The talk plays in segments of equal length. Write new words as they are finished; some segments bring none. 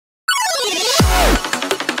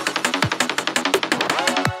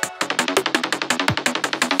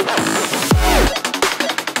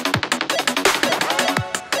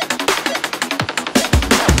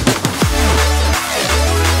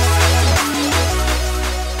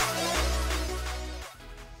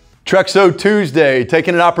Trexo Tuesday,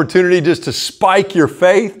 taking an opportunity just to spike your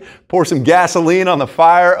faith, pour some gasoline on the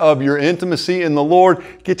fire of your intimacy in the Lord.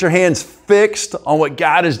 Get your hands fixed on what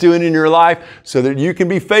God is doing in your life so that you can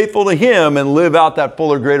be faithful to Him and live out that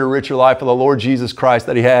fuller, greater, richer life of the Lord Jesus Christ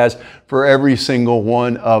that He has for every single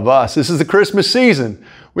one of us. This is the Christmas season.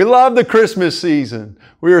 We love the Christmas season.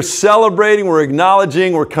 We are celebrating, we're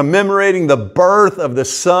acknowledging, we're commemorating the birth of the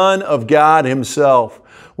Son of God Himself.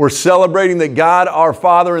 We're celebrating that God, our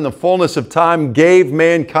Father, in the fullness of time, gave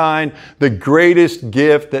mankind the greatest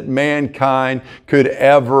gift that mankind could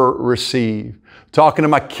ever receive. Talking to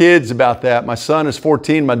my kids about that. My son is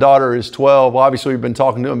 14, my daughter is 12. Obviously, we've been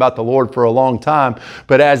talking to them about the Lord for a long time.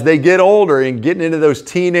 But as they get older and getting into those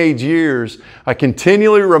teenage years, I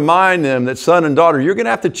continually remind them that, son and daughter, you're going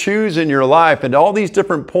to have to choose in your life at all these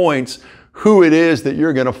different points who it is that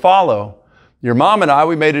you're going to follow. Your mom and I,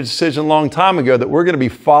 we made a decision a long time ago that we're going to be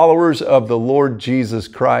followers of the Lord Jesus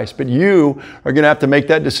Christ. But you are going to have to make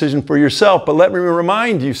that decision for yourself. But let me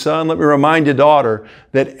remind you, son, let me remind you, daughter,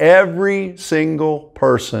 that every single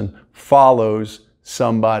person follows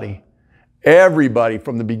somebody. Everybody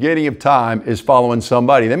from the beginning of time is following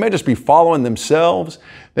somebody. They may just be following themselves.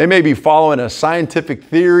 They may be following a scientific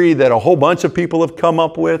theory that a whole bunch of people have come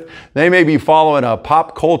up with. They may be following a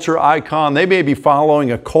pop culture icon. They may be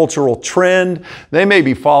following a cultural trend. They may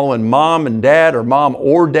be following mom and dad or mom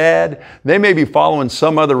or dad. They may be following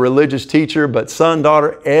some other religious teacher, but son,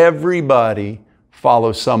 daughter, everybody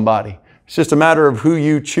follows somebody. It's just a matter of who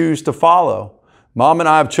you choose to follow. Mom and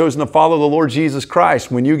I have chosen to follow the Lord Jesus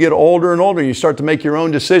Christ. When you get older and older, you start to make your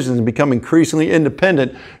own decisions and become increasingly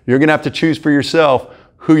independent, you're going to have to choose for yourself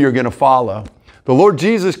who you're going to follow. The Lord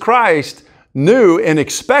Jesus Christ knew and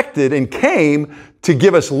expected and came to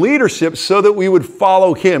give us leadership so that we would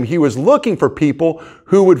follow Him. He was looking for people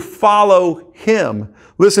who would follow Him.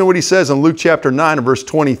 Listen to what He says in Luke chapter 9 and verse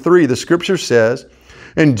 23. The scripture says,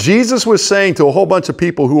 "And Jesus was saying to a whole bunch of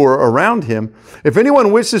people who were around Him, if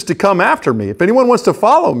anyone wishes to come after me, if anyone wants to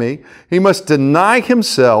follow me, he must deny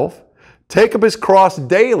himself, take up his cross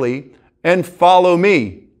daily, and follow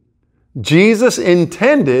me." Jesus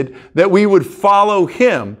intended that we would follow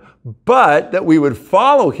Him, but that we would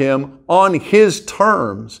follow Him on His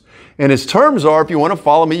terms. And His terms are, if you want to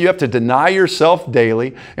follow me, you have to deny yourself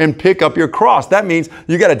daily and pick up your cross. That means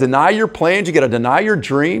you got to deny your plans, you got to deny your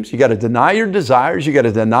dreams, you got to deny your desires, you got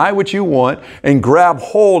to deny what you want and grab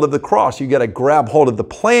hold of the cross. You got to grab hold of the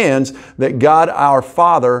plans that God our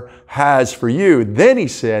Father has for you. Then He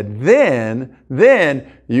said,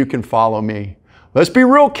 then you can follow me. Let's be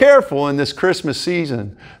real careful in this Christmas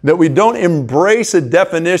season that we don't embrace a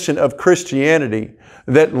definition of Christianity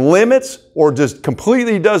that limits or just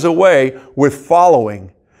completely does away with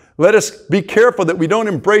following. Let us be careful that we don't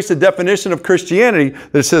embrace a definition of Christianity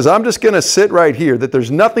that says, I'm just going to sit right here, that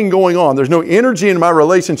there's nothing going on. There's no energy in my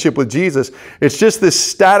relationship with Jesus. It's just this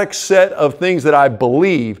static set of things that I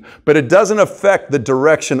believe, but it doesn't affect the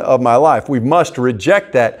direction of my life. We must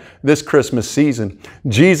reject that this Christmas season.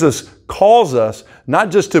 Jesus calls us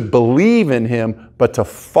not just to believe in Him, but to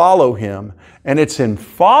follow Him. And it's in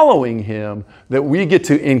following Him that we get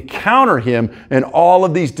to encounter Him in all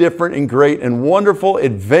of these different and great and wonderful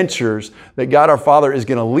adventures that God our Father is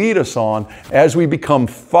going to lead us on as we become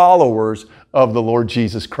followers of the Lord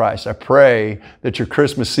Jesus Christ. I pray that your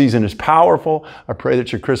Christmas season is powerful. I pray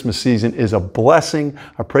that your Christmas season is a blessing.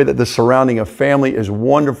 I pray that the surrounding of family is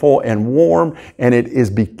wonderful and warm. And it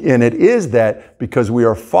is that because we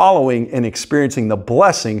are following and experiencing the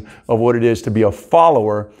blessing of what it is to be a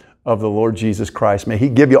follower of the Lord Jesus Christ. May He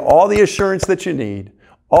give you all the assurance that you need,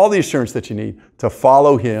 to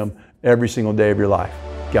follow Him every single day of your life.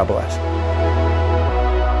 God bless.